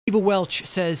Eva Welch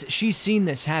says she's seen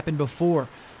this happen before.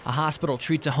 A hospital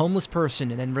treats a homeless person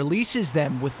and then releases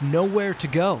them with nowhere to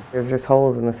go. There's just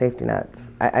holes in the safety nets.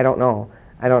 I don't know.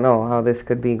 I don't know how this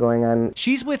could be going on.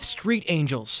 She's with Street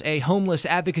Angels, a homeless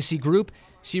advocacy group.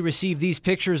 She received these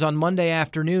pictures on Monday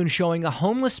afternoon showing a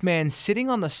homeless man sitting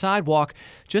on the sidewalk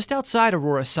just outside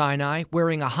Aurora Sinai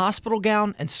wearing a hospital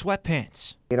gown and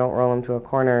sweatpants. You don't roll him to a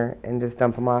corner and just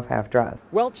dump him off half dressed.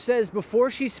 Welch says before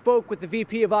she spoke with the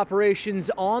VP of Operations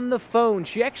on the phone,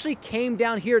 she actually came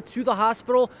down here to the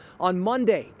hospital on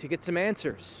Monday to get some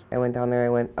answers. I went down there, I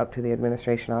went up to the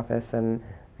administration office, and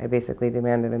I basically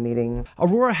demanded a meeting.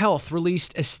 Aurora Health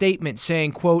released a statement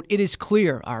saying, quote, "It is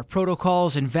clear our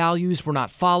protocols and values were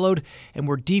not followed, and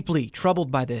we're deeply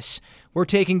troubled by this. We're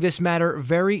taking this matter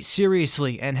very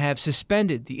seriously and have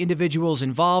suspended the individuals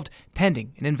involved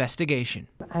pending an investigation."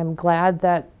 I'm glad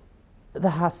that the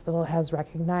hospital has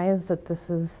recognized that this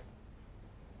is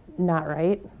not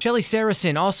right. Shelly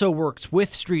Saracen also works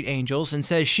with Street Angels and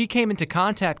says she came into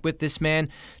contact with this man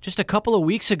just a couple of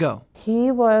weeks ago.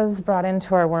 He was brought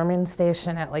into our warming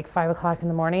station at like 5 o'clock in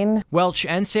the morning. Welch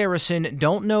and Saracen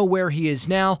don't know where he is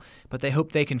now, but they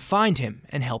hope they can find him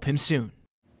and help him soon.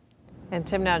 And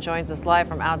Tim now joins us live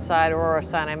from outside Aurora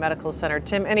Sinai Medical Center.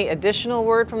 Tim, any additional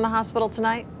word from the hospital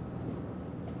tonight?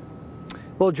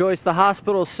 Well, Joyce, the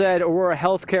hospital said, Aurora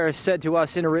Healthcare has said to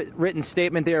us in a written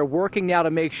statement, they are working now to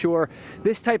make sure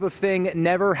this type of thing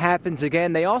never happens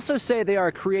again. They also say they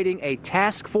are creating a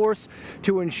task force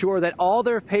to ensure that all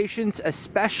their patients,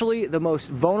 especially the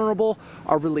most vulnerable,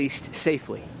 are released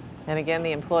safely. And again,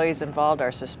 the employees involved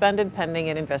are suspended pending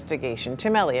an investigation.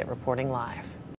 Tim Elliott reporting live.